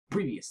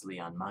Previously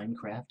on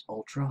Minecraft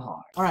Ultra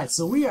Hard. Alright,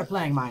 so we are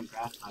playing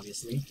Minecraft,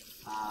 obviously.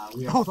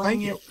 We are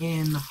playing it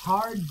in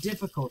hard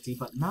difficulty,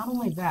 but not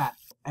only that,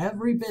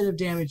 every bit of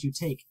damage you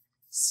take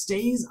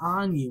stays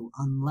on you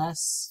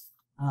unless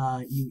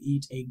you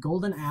eat a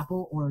golden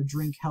apple or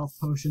drink health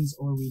potions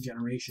or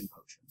regeneration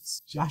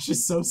potions. Josh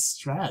is so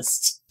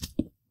stressed.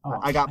 Oh,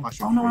 I got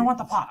mushrooms. Oh no, I want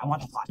the pot. I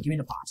want the pot. Give me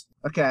the pot.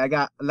 Okay, I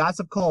got lots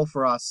of coal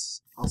for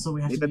us. Also,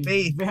 we have to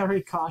be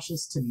very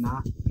cautious to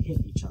not hit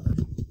each other.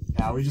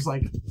 Yeah, we just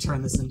like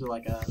turn this into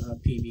like a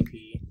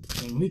PvP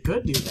thing. We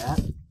could do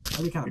that.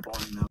 That'd be kind of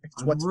boring though.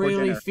 I'm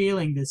really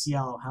feeling this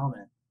yellow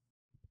helmet.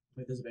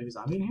 Wait, there's a baby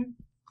zombie in here?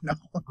 No.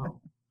 Oh.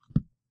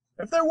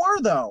 If there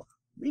were though,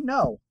 we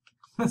know.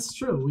 That's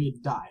true.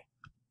 We'd die.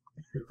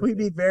 We'd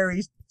be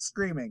very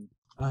screaming.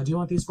 Do you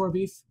want these for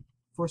beef?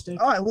 For steak?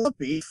 Oh, I love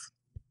beef.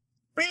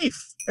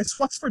 Beef! It's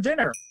what's for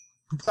dinner.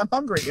 I'm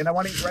hungry and I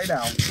want to eat right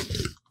now.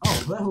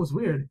 Oh, that was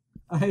weird.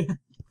 I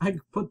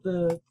put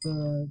the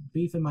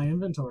beef in my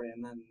inventory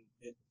and then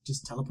it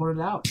just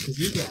teleported out because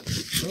you grabbed it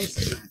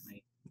first,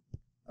 apparently.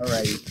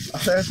 Alright.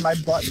 Oh, there's my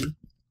button.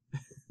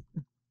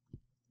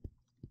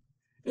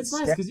 It's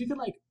nice because you could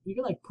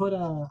put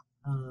a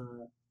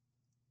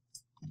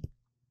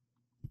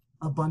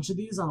bunch of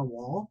these on a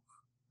wall,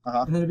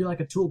 and then it'd be like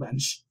a tool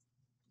bench.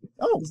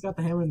 Oh, it's got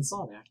the hammer and the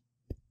saw there.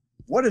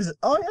 What is it?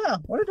 Oh yeah,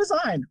 what a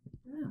design!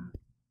 Yeah.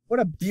 What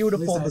a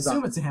beautiful I design.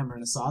 assume it's a hammer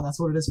and a saw. That's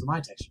what it is for my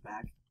texture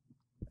pack.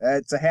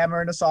 It's a hammer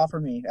and a saw for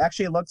me.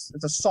 Actually,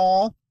 it's a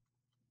saw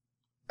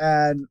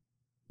and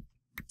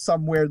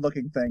some weird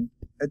looking thing.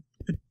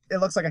 It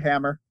looks like a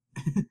hammer.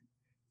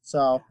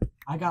 So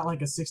I got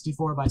like a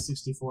 64 by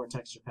 64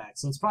 texture pack,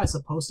 so it's probably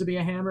supposed to be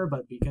a hammer,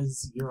 but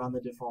because you're on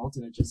the default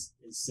and it just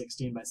is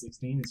 16 by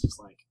 16, it's just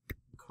like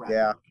crap.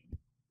 Yeah. Looking.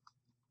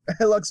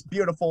 It looks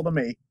beautiful to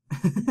me.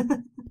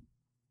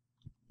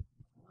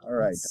 All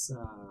right.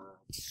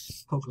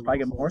 If I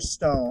get more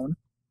stone.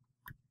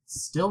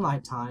 Still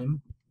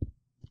nighttime.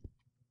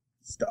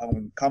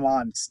 Stone. Come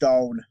on,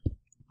 stone.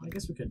 I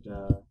guess we could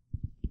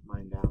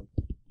mine down.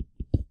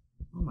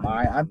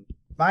 I'm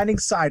mining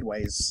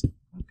sideways.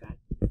 Okay.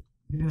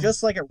 Yeah.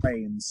 Just like it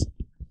rains.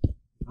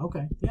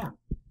 Okay, yeah.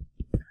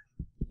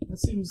 That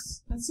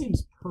seems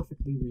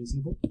perfectly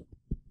reasonable.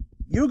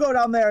 You go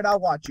down there and I'll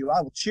watch you.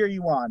 I will cheer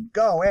you on.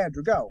 Go,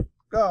 Andrew, go.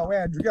 Go,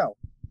 Andrew, go.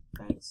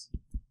 Thanks.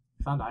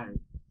 Found iron.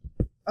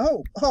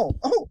 Oh,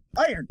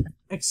 iron.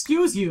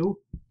 Excuse you.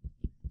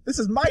 This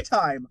is my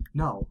time.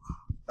 No.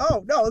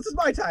 Oh, no, this is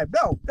my time.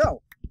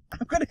 No.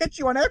 I'm going to hit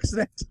you on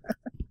accident.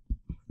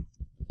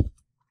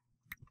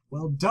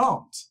 Well,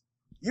 don't.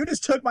 You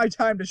just took my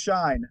time to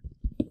shine.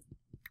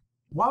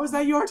 Why was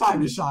that your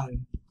time to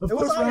shine? Of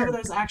course, whenever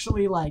there's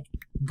actually, like,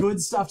 good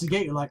stuff to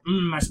get, you're like,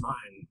 that's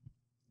mine.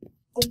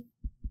 Oh.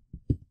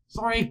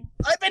 Sorry.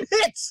 I've been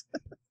hit!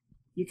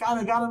 You kind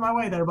of got in my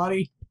way there,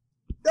 buddy.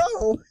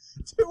 No!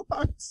 2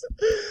 hearts.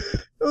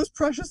 It was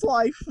precious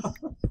life.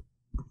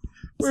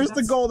 Where's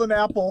the golden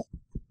apple?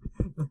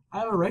 I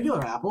have a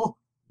regular apple.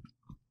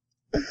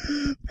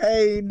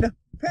 Pain.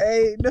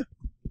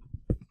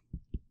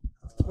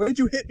 Where'd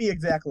you hit me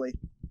exactly?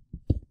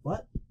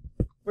 What?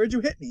 Where'd you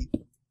hit me?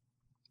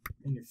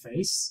 In your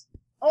face.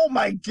 Oh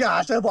my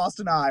gosh, I lost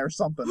an eye or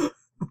something.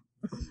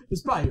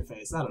 It's probably your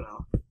face, I don't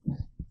know.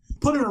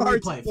 Put it in a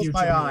replay, future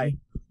my eye.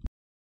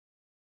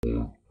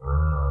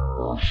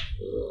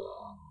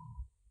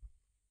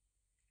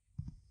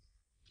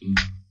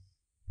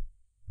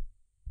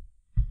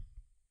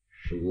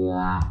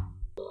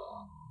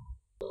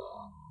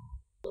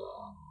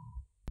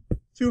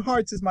 Two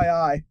hearts is my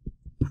eye.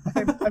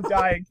 I'm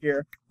dying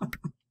here.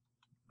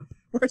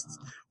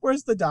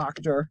 Where's the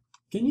doctor?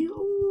 Can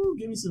you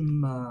give me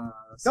some no,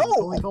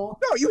 coal?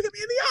 No, you hit me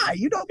in the eye.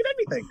 You don't get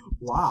anything.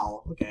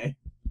 Wow. Okay.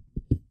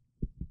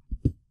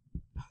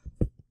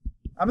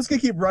 I'm just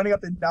gonna keep running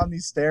up and down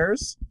these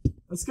stairs.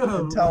 That's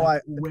gonna until I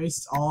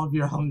waste all of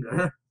your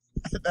hunger.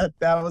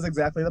 that was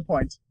exactly the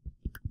point.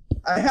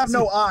 I have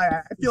no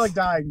eye. I feel like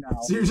dying now.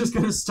 So you're just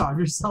gonna starve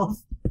yourself?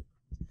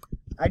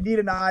 I need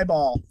an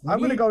eyeball. I'm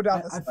gonna go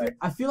down this way.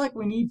 I feel like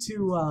we need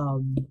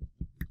to,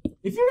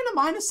 if you're gonna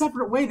mine a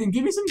separate way, then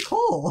give me some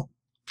coal.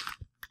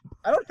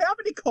 I don't have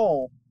any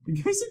coal.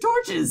 Give me some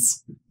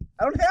torches.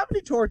 I don't have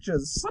any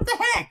torches. What the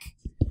heck?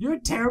 You're a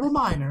terrible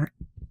miner.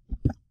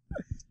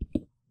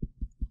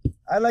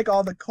 I like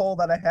all the coal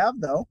that I have,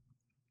 though.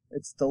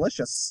 It's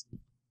delicious.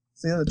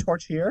 See the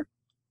torch here?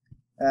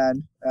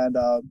 And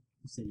You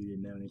said you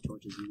didn't have any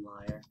torches, you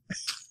liar.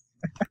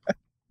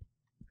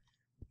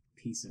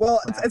 Piece of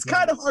crap. It's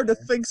kind of hard to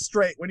think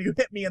straight when you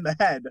hit me in the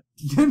head.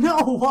 You know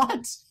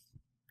what?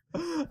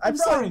 I'm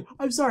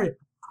sorry.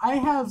 I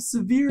have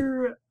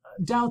severe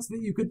doubts that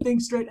you could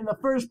think straight in the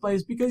first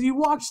place because you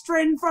walked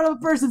straight in front of a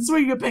person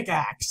swinging a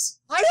pickaxe.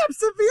 I have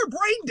severe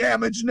brain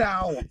damage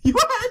now. You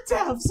had to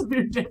have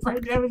severe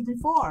brain damage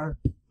before.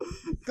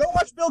 Go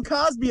watch Bill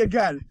Cosby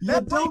again.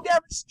 That brain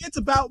damage skit's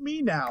about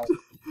me now.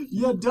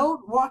 You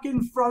don't walk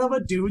in front of a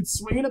dude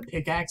swinging a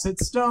pickaxe at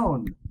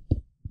stone.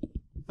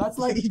 That's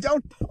like... You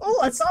don't...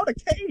 Oh, I found a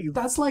cave.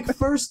 That's like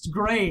first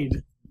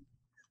grade.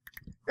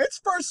 It's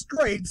first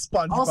grade,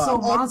 SpongeBob. Also,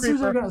 monsters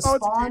creeper. are gonna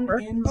spawn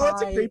in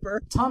it's a my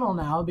creeper. tunnel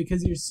now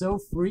because you're so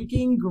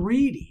freaking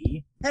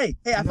greedy. Hey,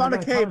 I found a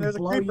cave and there's a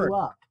creeper. You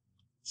up.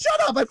 Shut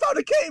up! I found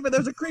a cave and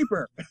there's a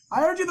creeper.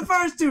 I heard you the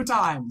first 2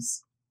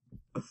 times.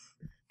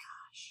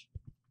 Gosh.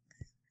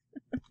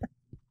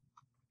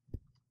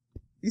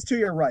 He's to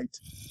your right.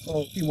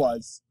 Well, he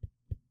was.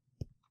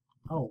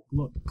 Oh,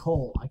 look,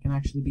 coal. I can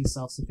actually be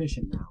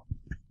self-sufficient now.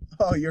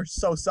 Oh, you're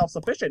so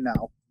self-sufficient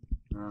now.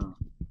 Oh.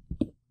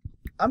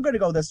 I'm gonna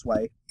go this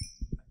way.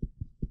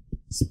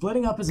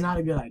 Splitting up is not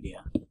a good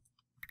idea.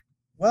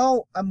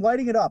 Well, I'm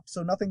lighting it up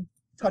so nothing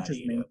touches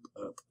me. Up,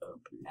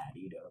 light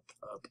it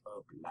up,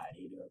 light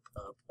it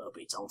up,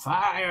 it's on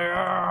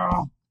fire!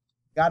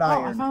 Got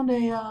iron. Oh, I found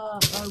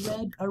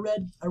a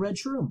red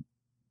shroom.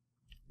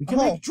 We can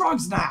make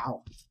drugs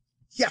now!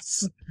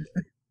 Yes!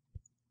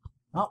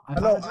 Oh, I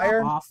Hello, found a drop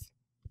iron. off.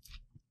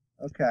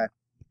 Okay.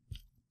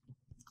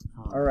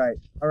 Alright.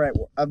 Alright,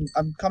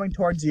 I'm coming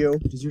towards you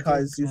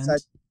because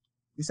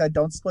you said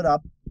don't split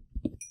up.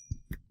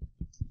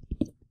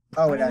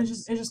 Oh,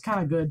 it's just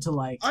kind of good to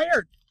like.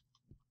 Iron!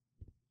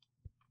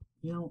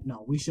 You know,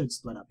 no, we should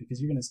split up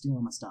because you're gonna steal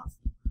all my stuff.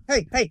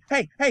 Hey,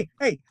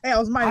 I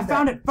was mining I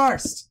found it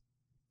first!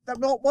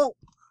 Well,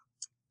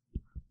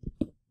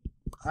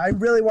 I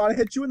really want to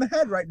hit you in the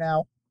head right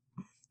now.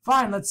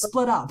 Fine, let's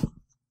split up.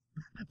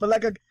 But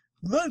like a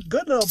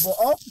good little boy.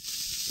 Oh,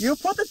 you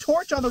put the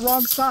torch on the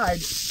wrong side.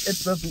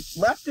 It's the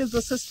left is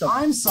the system.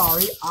 I'm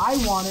sorry, I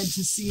wanted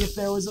to see if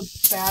there was a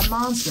bad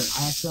monster.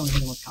 I accidentally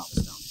hit him with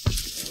cobblestone.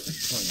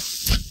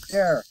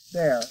 There.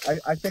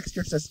 I fixed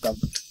your system.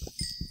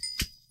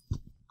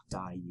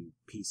 Die, you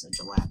piece of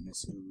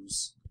gelatinous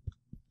ooze.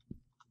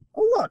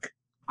 Oh, look.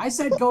 I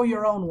said go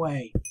your own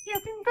way. You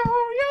can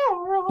go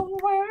your own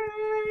way.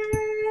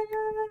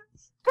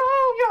 Go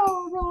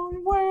your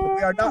own way.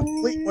 We are not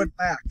Fleetwood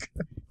Mac.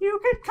 You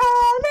could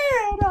call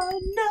it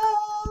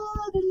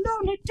another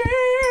lonely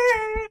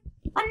day.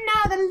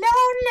 Another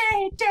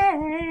lonely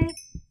day.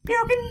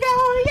 You can go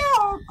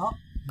your... Oh,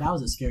 that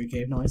was a scary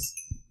cave noise.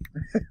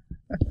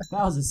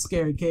 That was a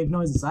scary cave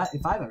noise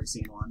if I've ever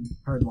seen one.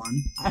 Heard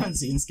one. I haven't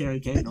seen scary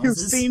cave noises. You've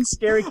seen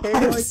scary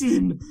cave noises?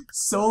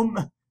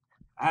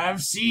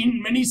 I've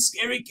seen many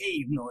scary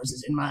cave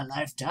noises in my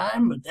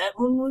lifetime, but that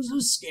one was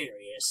the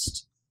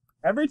scariest.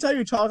 Every time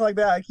you talk like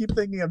that, I keep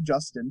thinking of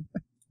Justin.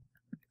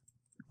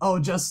 Oh,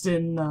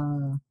 Justin,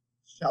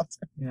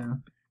 Shelton. Yeah.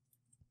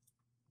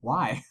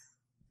 Why?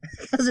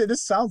 Because it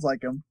just sounds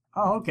like him.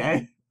 Oh,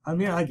 okay. I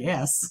mean, I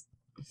guess.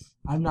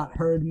 I've not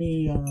heard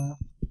me,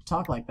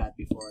 talk like that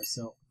before,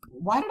 so...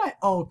 Why did I...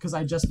 Oh, because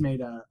I just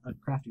made a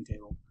crafting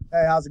table.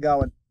 Hey, how's it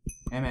going?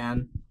 Hey,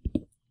 man.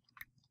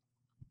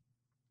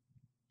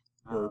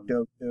 What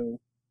do you...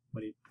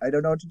 I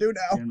don't know what to do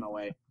now. You're in my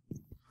way.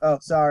 Oh,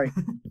 sorry.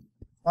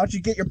 Why don't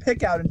you get your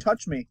pick out and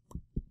touch me?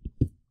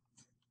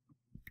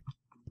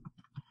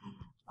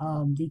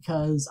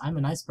 Because I'm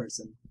a nice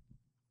person.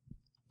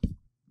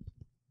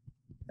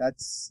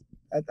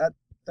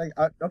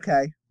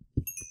 Okay.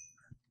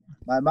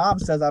 My mom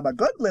says I'm a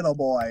good little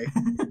boy.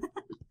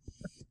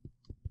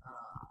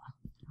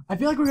 I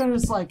feel like we're gonna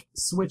just, like,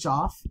 switch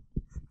off.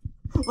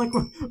 Like,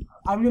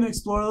 I'm gonna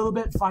explore a little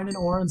bit, find an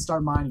ore, and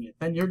start mining it.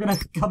 Then you're gonna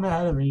come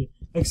ahead of me,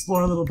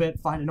 explore a little bit,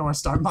 find an ore,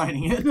 start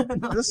mining it.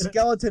 There's a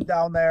skeleton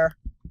down there.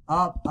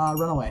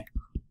 Run away.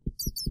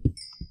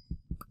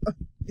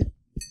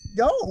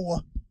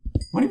 No!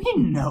 What do you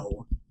mean,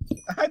 no?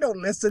 I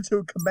don't listen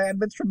to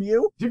commandments from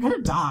you. You're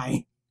gonna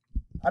die.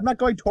 I'm not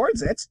going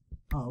towards it.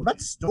 Oh, okay. I'm not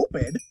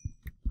stupid.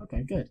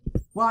 Okay, good.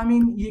 Well, I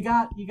mean, you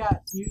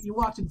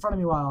walked in front of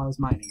me while I was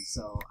mining,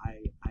 so I...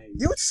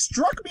 You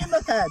struck me in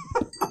the head.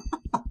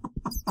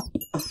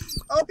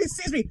 Oh, he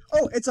sees me.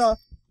 Oh, it's a...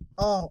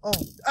 Oh.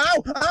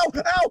 Ow! I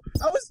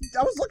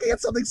was looking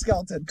at something,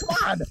 skeleton. Come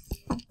on.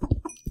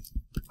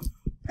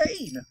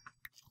 Pain.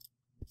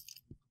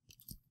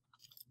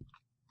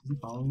 Is he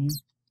following you?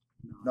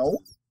 No.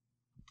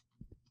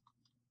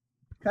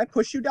 Can I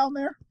push you down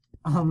there?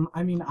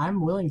 I mean,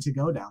 I'm willing to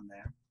go down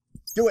there.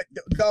 Do it.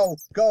 Go,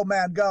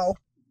 man, go.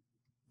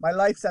 My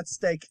life's at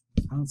stake.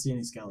 I don't see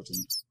any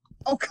skeletons.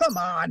 Oh, come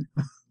on.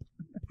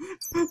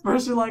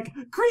 First you're like,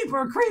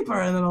 creeper,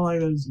 and then I'm like,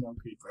 there's no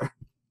creeper.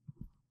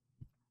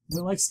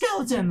 You're like,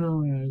 skeleton, and then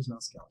I'm like, there's no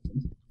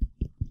skeleton.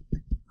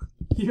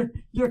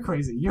 You're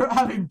crazy. You're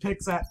having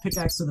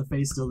pickaxe to the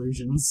face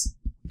delusions.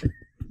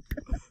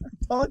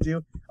 Told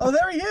you. Oh,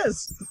 there he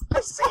is.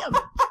 I see him.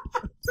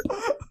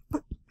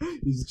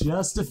 He's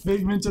just a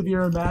figment of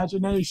your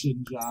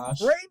imagination, Josh.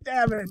 Brain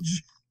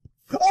damage.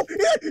 Oh,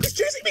 yeah, he's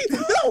chasing me.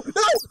 No.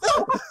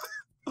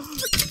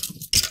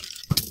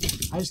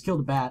 I just killed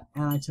a bat,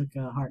 and I took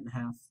a heart and a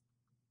half.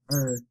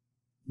 Or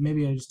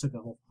maybe I just took a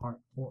whole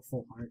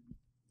full heart.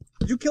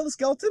 Did you kill the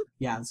skeleton?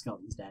 Yeah, the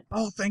skeleton's dead.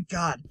 Oh, thank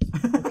God.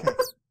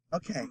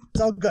 Okay.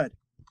 It's all good.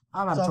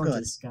 I'm out of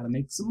torches. Gotta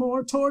make some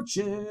more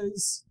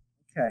torches.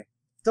 Okay.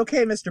 It's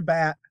okay, Mr.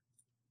 Bat.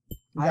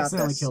 I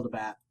accidentally killed a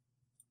bat.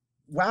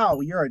 Wow,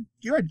 you're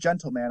a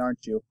gentleman,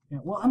 aren't you? Yeah,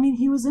 well, I mean,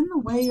 he was in the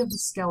way of the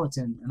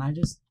skeleton, and I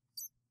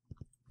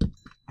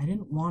I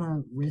didn't want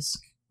to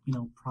risk,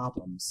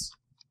 problems.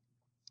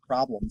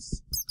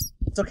 Problems.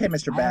 It's okay,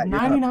 Mr. I Bat. have You're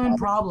not a 99 problem.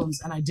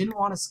 problems, and I didn't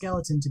want a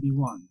skeleton to be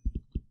one.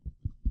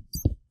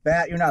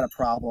 Bat, you're not a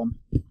problem.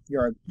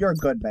 You're a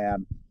good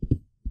man.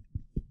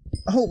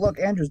 Oh, look,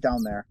 Andrew's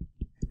down there.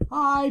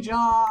 Hi,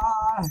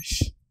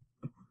 Josh!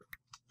 Okay.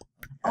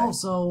 Oh,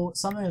 so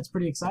something that's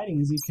pretty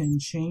exciting is you can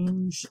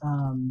change,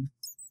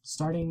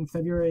 starting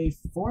February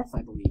 4th,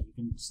 I believe, you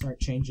can start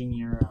changing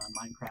your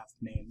Minecraft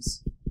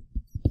names.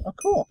 Oh,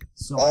 cool.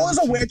 So Oh, there's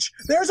a witch.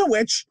 There's a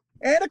witch.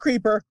 And a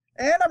creeper.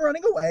 And I'm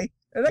running away.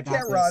 And I got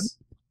can't run. this.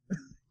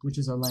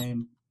 Witches are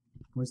lame.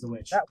 Where's the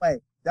witch? That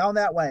way. Down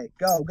that way.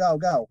 Go, go,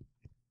 go.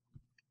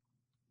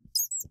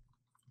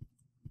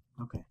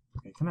 Okay,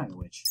 come at me,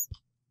 witch.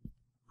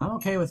 I'm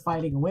okay with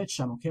fighting a witch,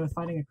 I'm okay with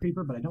fighting a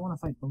creeper, but I don't want to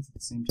fight both at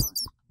the same time.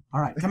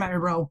 Alright, come at me,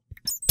 bro.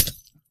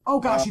 Oh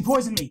gosh, he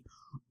poisoned me!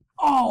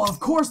 Oh, of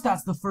course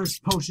that's the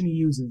first potion he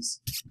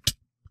uses.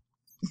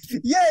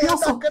 Yay, I'm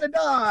not gonna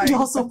die! He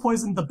also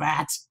poisoned the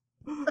bat.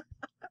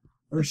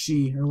 Or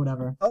she, or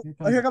whatever. Oh,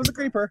 here comes the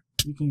creeper.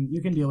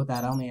 You can deal with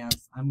that. I'm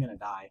gonna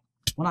die.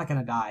 Well, not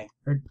gonna die.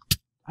 Or,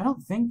 I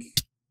don't think...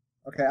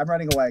 Okay, I'm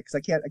running away, because I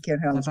can't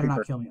handle this That better creeper.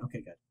 not kill me.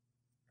 Okay, good.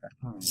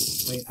 Alright,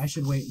 wait, I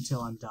should wait until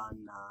I'm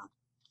done,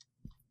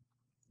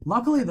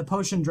 Luckily, the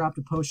potion dropped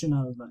a potion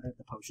of...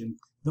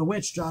 The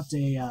witch dropped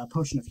a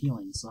potion of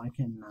healing, so I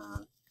can,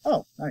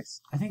 Oh,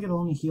 nice. I think it'll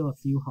only heal a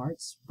few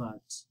hearts,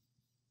 but...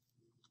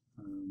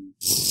 Okay.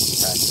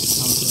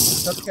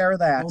 Took care of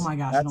that. Oh my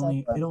gosh, That's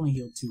it only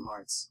healed 2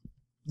 hearts.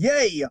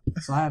 Yay!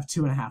 So I have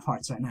 2.5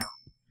 hearts right now.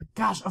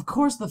 Gosh, of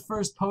course the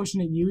first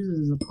potion it uses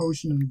is a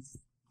potion of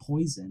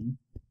poison.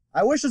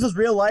 I wish this was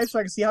real life so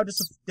I could see how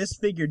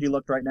disfigured you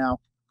looked right now.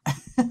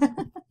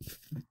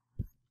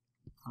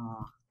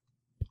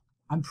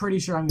 I'm pretty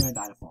sure I'm gonna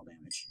die to fall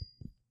damage.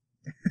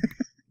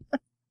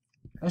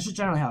 That's just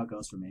generally how it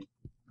goes for me.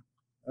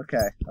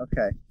 Okay,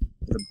 okay.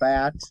 There's a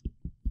bat.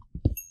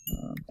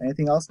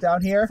 Anything else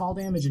down here? Fall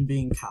damage and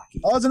being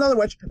cocky. Oh, there's another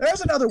witch.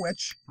 There's another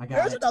witch.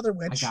 There's another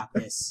witch. I got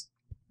this.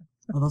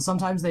 Although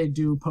sometimes they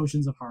do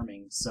potions of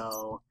harming,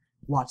 so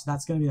watch,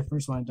 that's gonna be the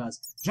first one it does.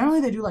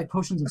 Generally they do like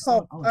potions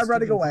of I'm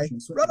running away.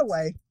 Run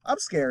away. I'm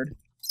scared.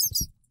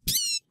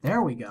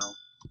 There we go.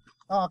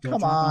 Oh,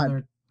 come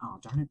on. Oh,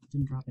 darn it.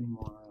 Didn't drop any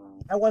more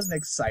That wasn't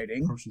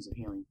exciting. potions of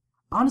healing.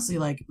 Honestly,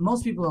 like,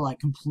 most people are like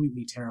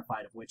completely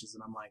terrified of witches,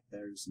 and I'm like,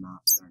 they're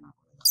not really that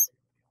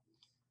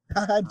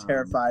big. I'm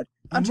terrified.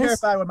 I'm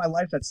terrified when my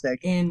life's at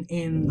stake. In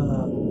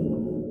the...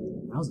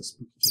 That was a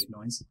spooky cave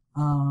noise.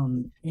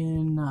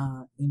 In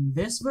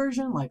this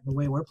version, like the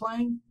way we're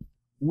playing,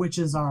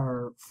 witches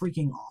are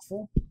freaking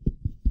awful.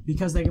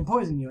 Because they can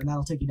poison you, and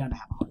that'll take you down to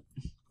half a heart.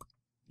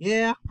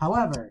 Yeah.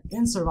 However,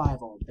 in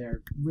survival,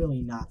 they're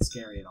really not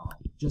scary at all.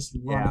 Just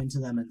run into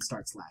them and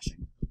start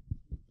slashing.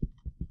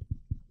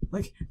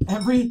 Like,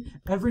 every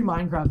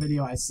Minecraft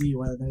video I see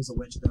where there's a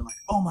witch, they're like,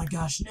 oh my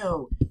gosh,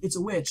 no, it's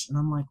a witch. And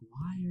I'm like,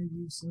 why are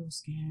you so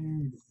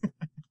scared?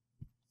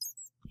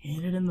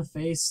 Hit it in the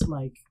face,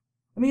 like...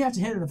 I mean, you have to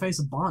hit it in the face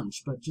a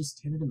bunch, but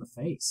just hit it in the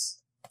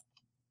face.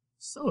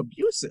 So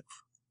abusive.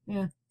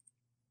 Yeah.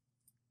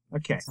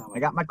 Okay, I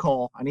got my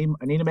coal. I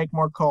need to make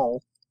more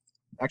coal.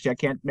 Actually, I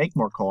can't make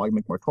more coal. I can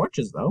make more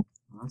torches, though.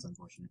 Oh, that's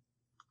unfortunate.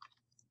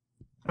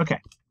 Okay,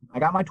 I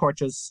got my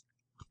torches.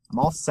 I'm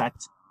all set.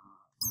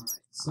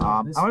 Alright, so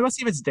I'm gonna go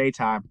see if it's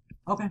daytime.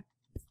 Okay.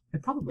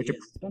 It probably is.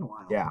 It's been a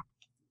while. Yeah.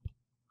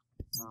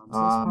 So this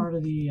part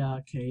of the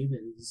cave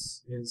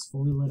is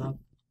fully lit up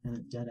and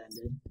it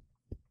dead-ended.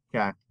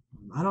 Okay.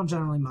 I don't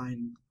generally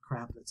mind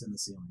crap that's in the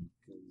ceiling,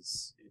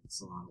 because it's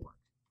a lot of work.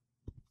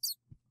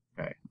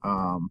 Okay,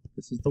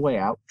 this is the way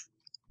out.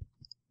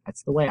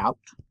 That's the way out.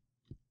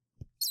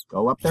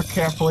 Go up there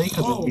carefully,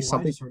 because there'll be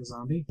something... I just heard a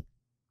zombie.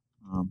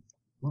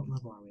 What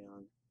level are we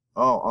on?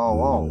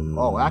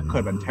 Oh, that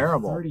could have been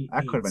terrible.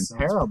 That could have been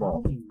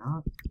terrible. Probably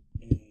not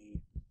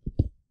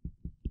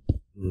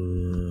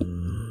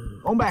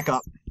Going back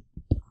up.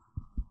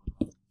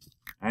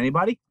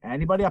 Anybody?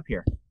 Anybody up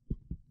here?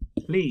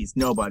 Please,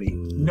 nobody.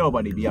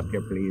 Nobody be up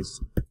here,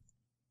 please.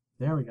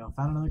 There we go.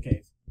 Found another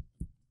cave.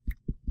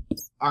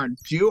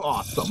 Aren't you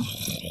awesome?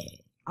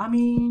 I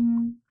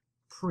mean,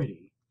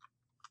 pretty.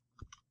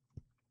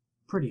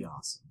 Pretty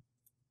awesome.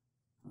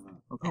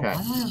 Okay. Oh, why do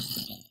I have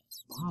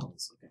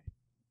bottles? Okay.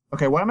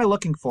 Okay, what am I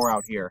looking for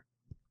out here?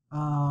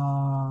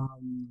 Are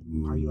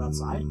you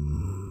outside?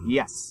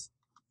 Yes.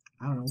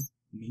 I don't know.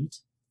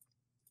 Meat?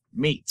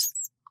 Meat.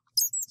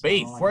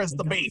 Beef. Where's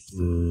the beef?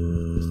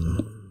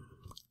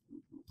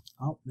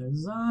 Oh, there's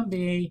a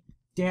zombie.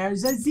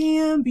 There's a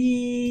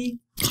zombie.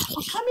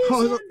 Oh, come here,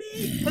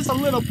 zombie. There's a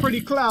little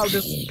pretty cloud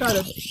that's kind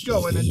of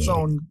going its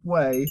own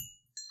way.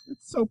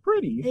 It's so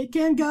pretty. It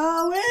can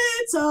go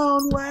its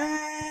own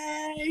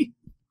way.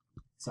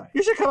 Sorry.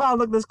 You should come out and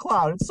look at this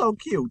cloud. It's so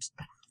cute.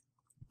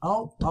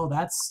 Oh,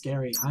 that's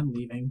scary. I'm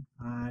leaving.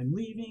 I'm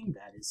leaving.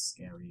 That is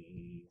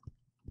scary.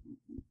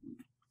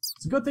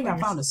 It's a good thing I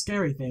found a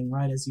scary thing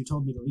right as you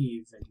told me to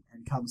leave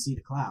and come see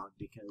the cloud,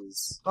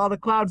 because... Well, the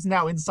cloud's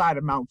now inside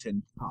a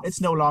mountain. Oh, it's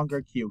no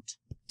longer cute.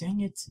 Dang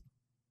it.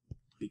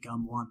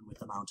 Become one with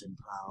the mountain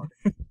cloud.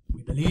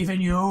 We believe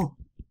in you.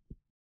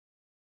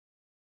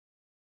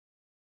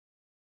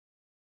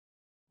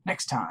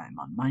 Next time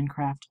on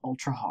Minecraft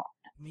Ultra Hard.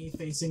 Me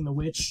facing the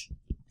witch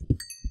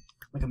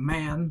like a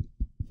man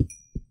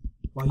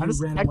while you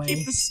ran I away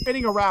keep this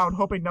spinning around,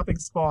 hoping nothing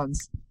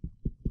spawns.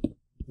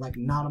 like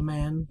not a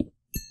man.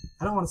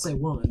 I don't want to say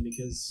woman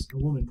because a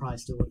woman probably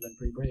still would have been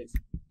pretty brave.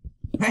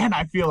 Man,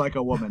 I feel like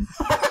a woman.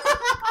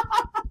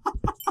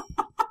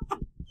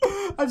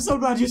 I'm so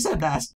glad you said that.